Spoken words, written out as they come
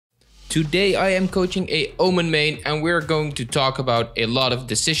Today I am coaching a Omen main and we're going to talk about a lot of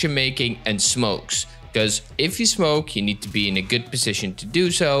decision making and smokes. Because if you smoke, you need to be in a good position to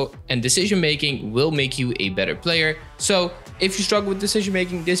do so, and decision making will make you a better player. So if you struggle with decision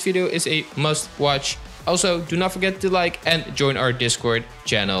making, this video is a must watch. Also, do not forget to like and join our Discord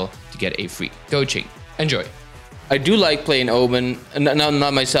channel to get a free coaching. Enjoy. I do like playing Omen,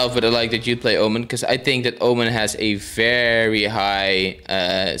 not myself, but I like that you play Omen, because I think that Omen has a very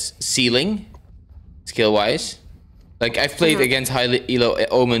high ceiling, skill-wise. Like, I've played against high elo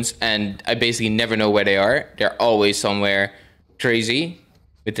Omens, and I basically never know where they are. They're always somewhere crazy,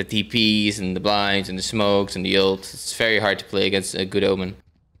 with the TPs, and the blinds, and the smokes, and the ult. It's very hard to play against a good Omen.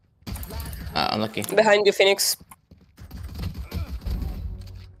 Unlucky. Behind you, Phoenix.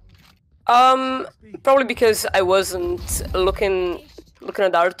 Probably because I wasn't looking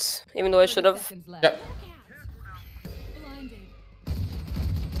at darts, even though I should have. Yep.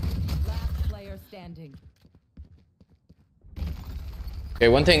 Okay,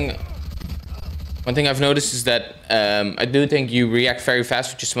 one thing I've noticed is that I do think you react very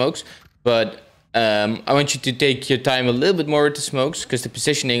fast with your smokes, but I want you to take your time a little bit more with the smokes, because the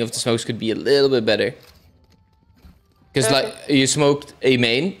positioning of the smokes could be a little bit better. Because like you smoked a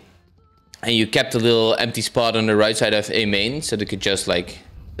main, and you kept a little empty spot on the right side of a main, so they could just like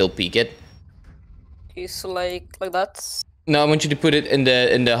still peek it. It's like that. No, I want you to put it in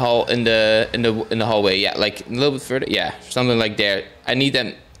the hallway. Yeah, like a little bit further. Yeah, something like there. I need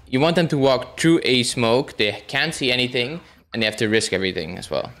them. You want them to walk through a smoke. They can't see anything, and they have to risk everything as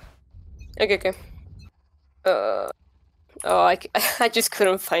well. Okay. Oh, I just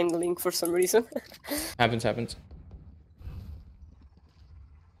couldn't find the link for some reason. Happens.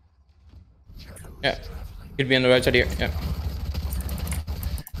 Yeah, could be on the right side here. Yeah.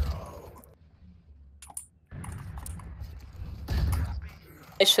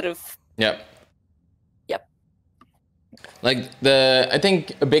 I should have. Yep. Yep. Like I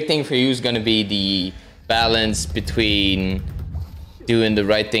think a big thing for you is going to be the balance between doing the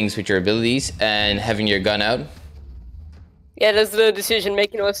right things with your abilities and having your gun out. Yeah, that's the decision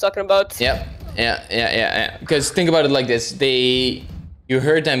making I was talking about. Yep. Yeah. Because think about it like this: you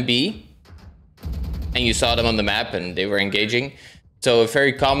heard them B, and you saw them on the map, and they were engaging. So a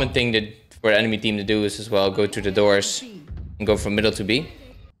very common thing that for the enemy team to do is as well go to the doors and go from middle to B.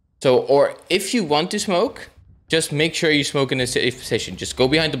 So, or if you want to smoke, just make sure you smoke in a safe position. Just go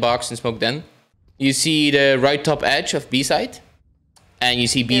behind the box and smoke then. You see the right top edge of B side, and you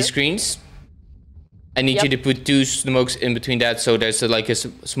see B screens. I need you to put 2 smokes in between that, so there's like a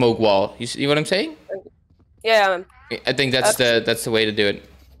smoke wall. You see what I'm saying? Yeah. I think that's the way to do it.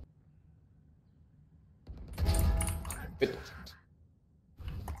 Good.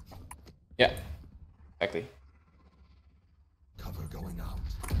 Yeah, exactly.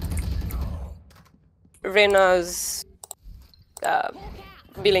 Rena's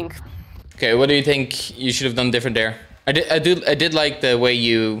B-Link. Okay, what do you think you should have done different there? I did like the way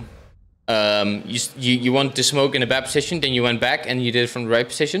you wanted to smoke in a bad position, then you went back and you did it from the right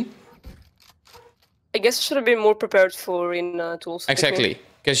position. I guess I should have been more prepared for Rena tools. Exactly,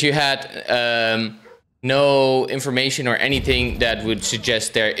 because you had no information or anything that would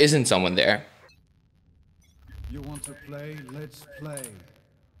suggest there isn't someone there. You want to play? Let's play.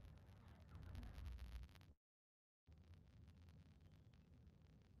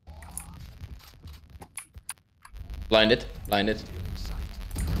 Blinded.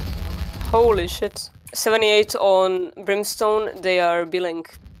 Holy shit. 78 on Brimstone, they are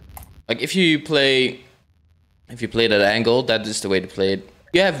B-Link. Like if you play that angle, that is the way to play it.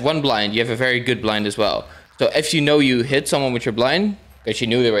 You have one blind, you have a very good blind as well. So if you know you hit someone with your blind, because you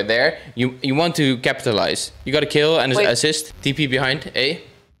knew they were there, you want to capitalize. You got to kill and assist. TP behind, A.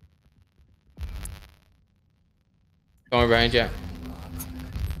 Somewhere behind, yeah.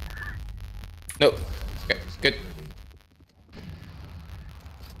 No. Okay, good.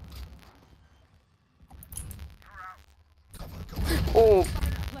 Oh,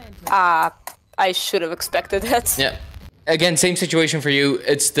 I should have expected that. Yeah. Again, same situation for you.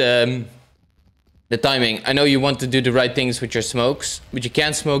 It's the timing. I know you want to do the right things with your smokes, but you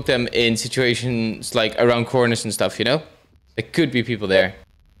can't smoke them in situations like around corners and stuff, you know? There could be people there.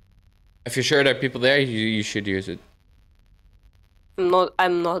 If you're sure there are people there, you should use it.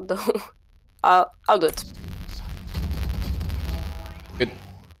 I'm not though. I'll do it. Good.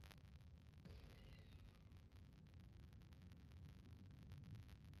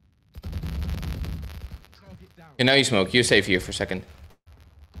 Okay, now you smoke. You're safe here for a second.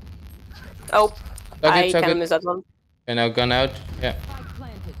 Oh, Okay, I can miss that one. And now gun out. Yeah.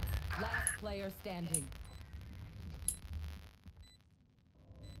 Last player standing.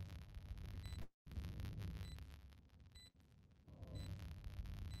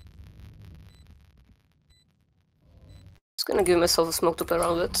 Just gonna give myself a smoke to play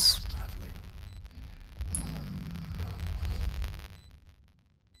around with.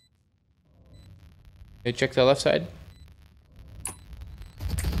 Okay, check the left side.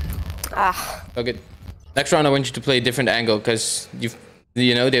 Ah. Okay. Next round I want you to play a different angle because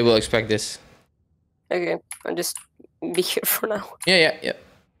you know they will expect this. Okay, I'll just be here for now. Yeah.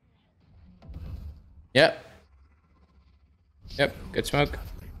 Yep, good smoke.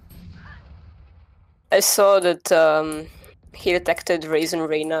 I saw that he detected Raze and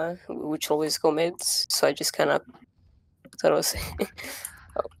Reyna, which always go mid, so I just kind of thought I was.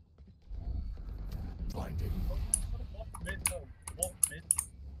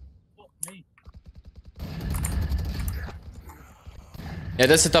 Yeah,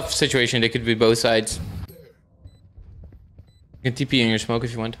 that's a tough situation. They could be both sides. You can TP in your smoke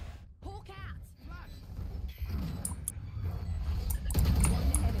if you want.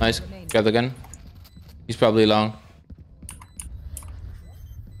 Nice. Grab the gun. He's probably long.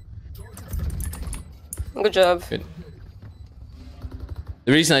 Good job. Good.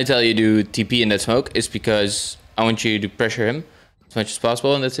 The reason I tell you to TP in that smoke is because I want you to pressure him as much as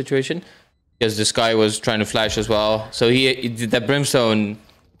possible in that situation. Because this guy was trying to flash as well. So he did that brimstone. I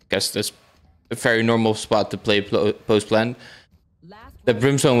guess that's a very normal spot to play post plan. The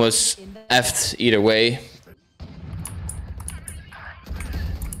brimstone was effed either way.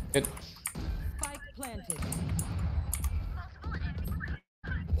 Good.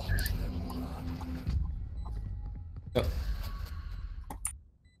 Go.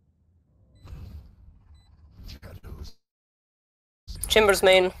 Chambers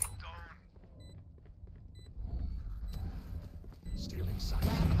main.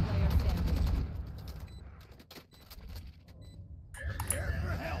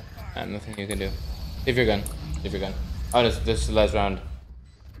 Nothing you can do. Save your gun. Save your gun. Oh, this is the last round.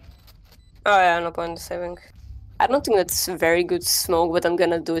 Oh yeah, no point in saving. I don't think that's a very good smoke, but I'm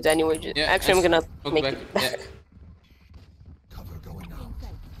gonna do it anyway. Yeah, actually, I'm gonna make back. it back. Yeah. Cover going out.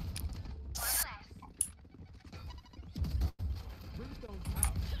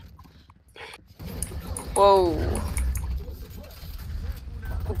 Whoa.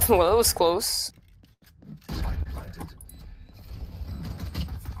 Well, that was close.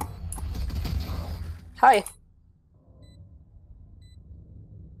 Hi.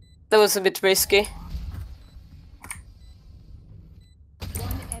 That was a bit risky.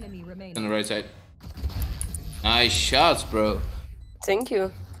 One enemy remaining. On the right side. Nice shots, bro. Thank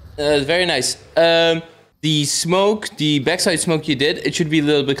you. Very nice. The smoke, the backside smoke you did, it should be a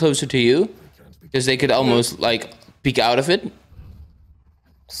little bit closer to you. Because they could almost, like, peek out of it.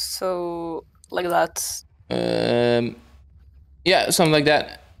 So, like that. Yeah, something like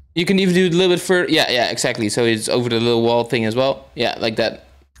that. You can even do it a little bit further. Yeah, exactly. So it's over the little wall thing as well. Yeah, like that.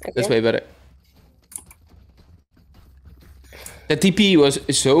 Okay. That's way better. The TP was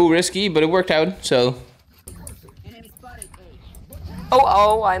so risky, but it worked out, so...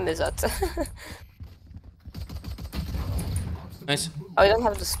 Oh, I missed that. Nice. Oh, I don't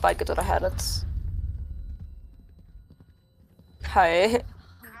have the spike, I thought I had it. Hi.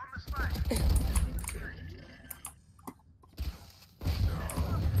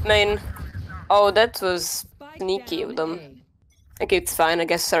 Main. Oh, that was sneaky of them. Okay, it's fine. I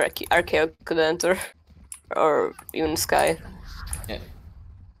guess Archeo could enter. Or even Sky. Yeah.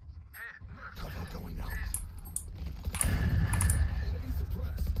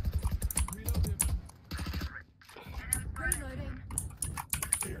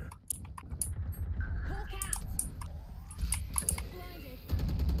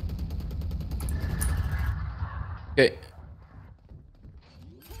 Okay.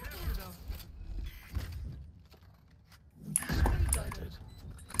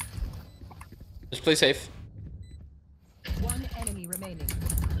 Just play safe. One enemy remaining.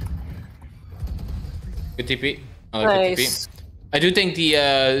 Good TP. I like the Nice. TP. I do think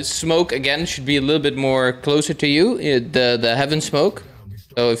the smoke again should be a little bit more closer to you. The heaven smoke.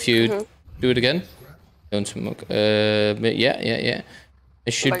 So if you do it again, don't smoke. But yeah.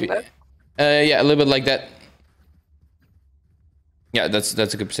 It should Like be. that? Yeah, a little bit like that. Yeah, that's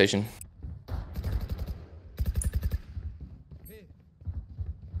a good position.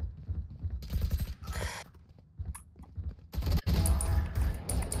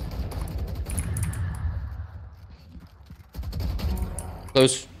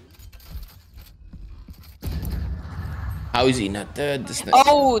 Close. How is he not dead?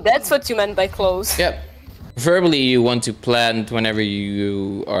 Oh, that's what you meant by close. Yep. Verbally, you want to plant whenever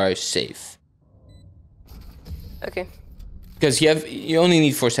you are safe. Okay. Because you only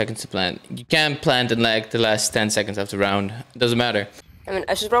need 4 seconds to plant. You can't plant in like the last 10 seconds of the round. It doesn't matter. I mean,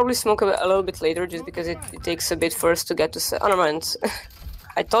 I should probably smoke a little bit later, just because it takes a bit first to get to. Oh, never mind.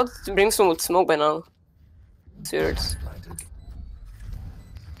 I thought Brimstone would smoke by now. It's weird.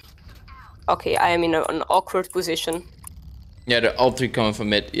 Okay, I am in an awkward position. Yeah, they're all three coming from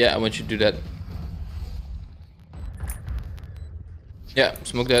mid. Yeah, I want you to do that. Yeah,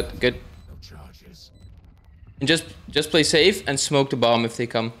 smoke that. Good. And just play safe and smoke the bomb if they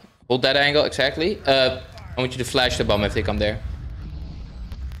come. Hold that angle exactly. I want you to flash the bomb if they come there.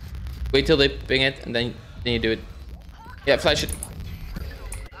 Wait till they ping it and then you do it. Yeah, flash it.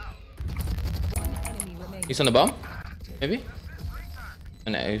 He's on the bomb? Maybe?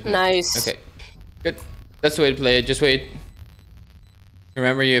 Oh, no, Nice. Okay. Good. That's the way to play it. Just wait.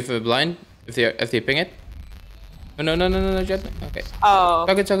 Remember, you have a blind if they ping it. Oh, no, Jet. Okay. Oh.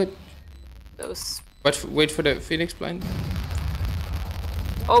 It's all good. Those. Wait for the Phoenix blind.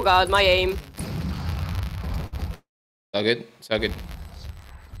 Oh god, my aim. It's all good.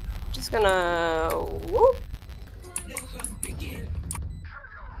 Just gonna. Whoop.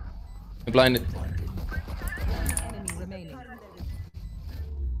 I'm blinded. Enemy remaining.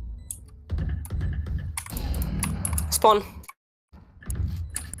 Spawn.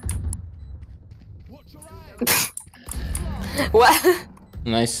 What?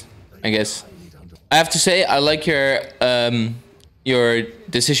 Nice, I guess. I have to say, I like your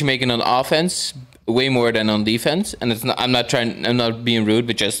decision making on offense way more than on defense, and it's not. I'm not being rude,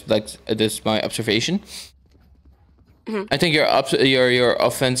 but just like this is my observation. I think your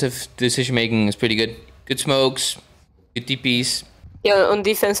offensive decision making is pretty good. Good smokes, good TPs. Yeah, on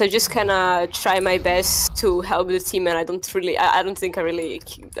defense, I just kind of try my best to help the team, and I don't think I really,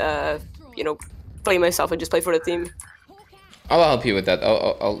 play myself. I just play for the team. I'll help you with that.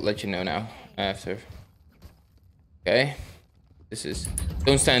 I'll let you know now after. Okay.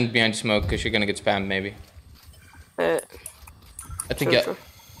 Don't stand behind the smoke because you're gonna get spammed maybe. I think Sure.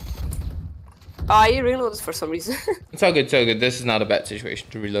 Oh, I reloaded for some reason. It's all good. This is not a bad situation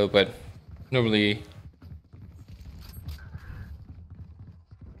to reload, but normally.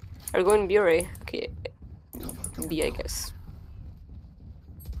 Are we going B or A? Okay, B, I guess.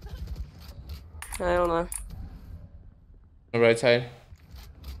 I don't know. On the right side.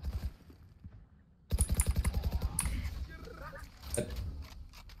 I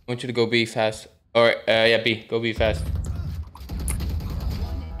want you to go B fast. Or, yeah, B. Go B fast.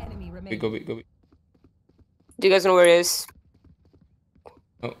 One enemy remaining. Go B. Do you guys know where it is?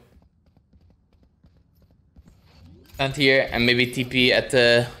 Oh. Stand here and maybe TP at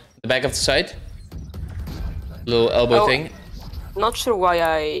the back of the side. Little elbow thing. Not sure why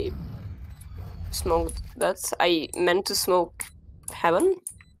I smoked that. I meant to smoke heaven.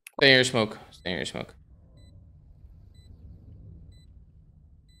 Stay in your smoke.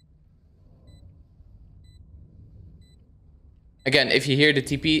 Again, if you hear the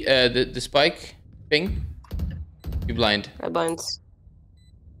TP, the spike ping, you blind. I blind.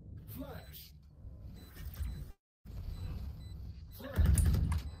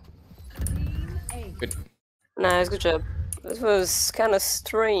 Good. Nice, good job. This was kind of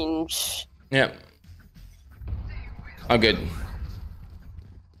strange. Yeah. Oh, good.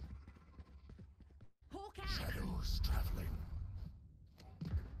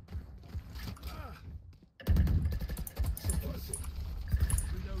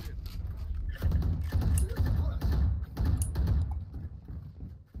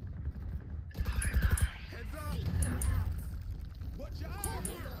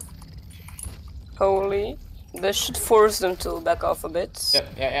 Holy. This should force them to back off a bit.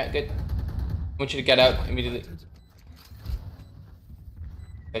 Yeah, good. I want you to get out immediately.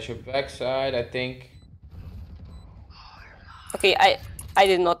 That's your backside, I think. Okay, I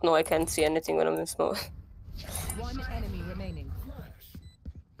did not know I can't see anything when I'm in smoke. One enemy remaining.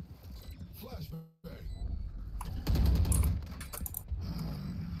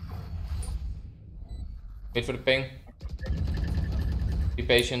 Wait for the ping. Be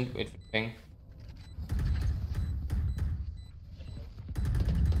patient, wait for the ping.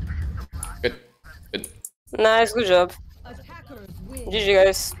 Good. Nice, good job. GG,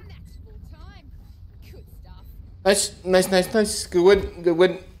 guys. Nice. Good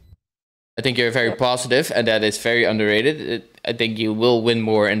win. I think you're very positive, and that is very underrated. I think you will win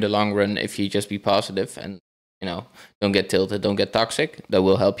more in the long run if you just be positive and, don't get tilted, don't get toxic. That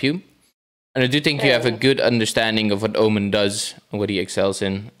will help you. And I do think you have a good understanding of what Omen does and what he excels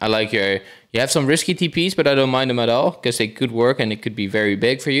in. I like you have some risky TPs, but I don't mind them at all because they could work and it could be very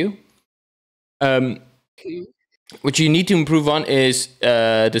big for you. What you need to improve on is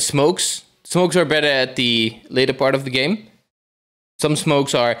the smokes. Smokes are better at the later part of the game. Some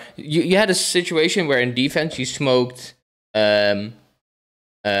smokes are... You had a situation where in defense you smoked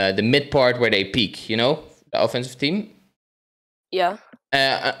the mid part where they peak, you know, the offensive team. Yeah.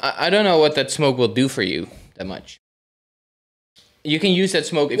 I don't know what that smoke will do for you that much. You can use that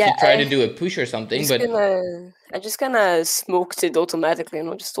smoke if Yeah, you try to do a push or something, but I just kinda smoked it automatically, you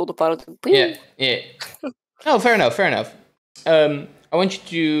know, just all the part of the yeah. No, fair enough. I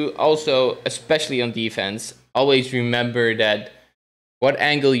want you to also, especially on defense, always remember that what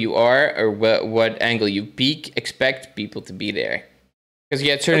angle you are or what angle you peak, expect people to be there. Because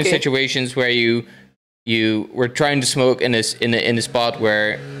you had certain situations where you were trying to smoke in a spot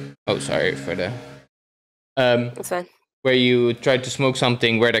where, oh, sorry for the That's fine. where you tried to smoke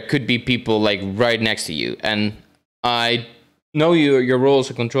something where there could be people like right next to you. And I know your role as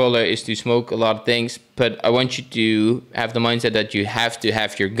a controller is to smoke a lot of things, but I want you to have the mindset that you have to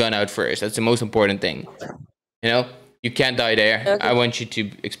have your gun out first. That's the most important thing. You know, you can't die there. Okay. I want you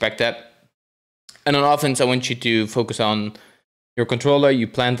to expect that. And on offense, I want you to focus on your controller. You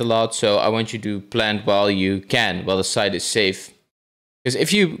plant a lot, so I want you to plant while you can, while the site is safe. Because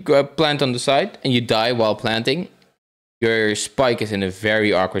if you go plant on the side and you die while planting, your spike is in a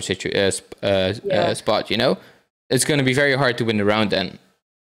very awkward spot, you know? It's going to be very hard to win the round then,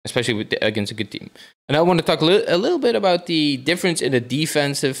 especially against a good team. And I want to talk a little bit about the difference in the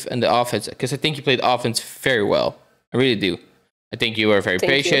defensive and the offense, because I think you played offense very well. I really do. I think you were very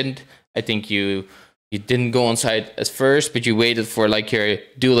patient. I think you didn't go on site at first, but you waited for like your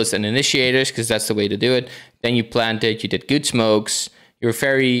duelists and initiators, because that's the way to do it. Then you planted, you did good smokes. You were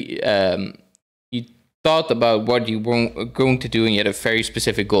very... you thought about what you were going to do, and you had a very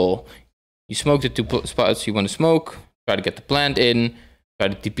specific goal. You smoked the 2 spots you want to smoke, try to get the plant in, try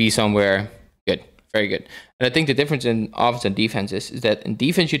to TP somewhere. Good, very good. And I think the difference in offense and defense is that in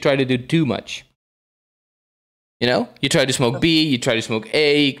defense you try to do too much. You know, you try to smoke B, you try to smoke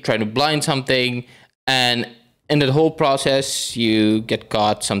A, you try to blind something, and in that whole process you get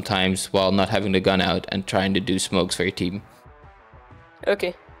caught sometimes while not having the gun out and trying to do smokes for your team.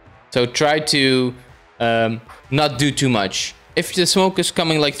 Okay. So try to not do too much. If the smoke is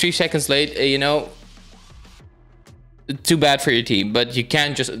coming like 3 seconds late, you know, too bad for your team. But you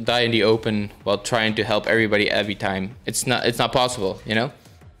can't just die in the open while trying to help everybody every time. It's not possible, you know.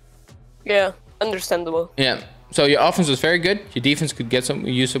 Yeah, understandable. Yeah. So your offense was very good. Your defense could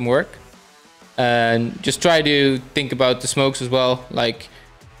use some work. And just try to think about the smokes as well. Like,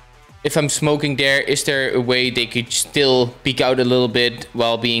 if I'm smoking there, is there a way they could still peek out a little bit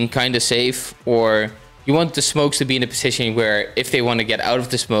while being kind of safe? Or you want the smokes to be in a position where if they want to get out of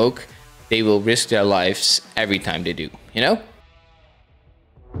the smoke, they will risk their lives every time they do, you know?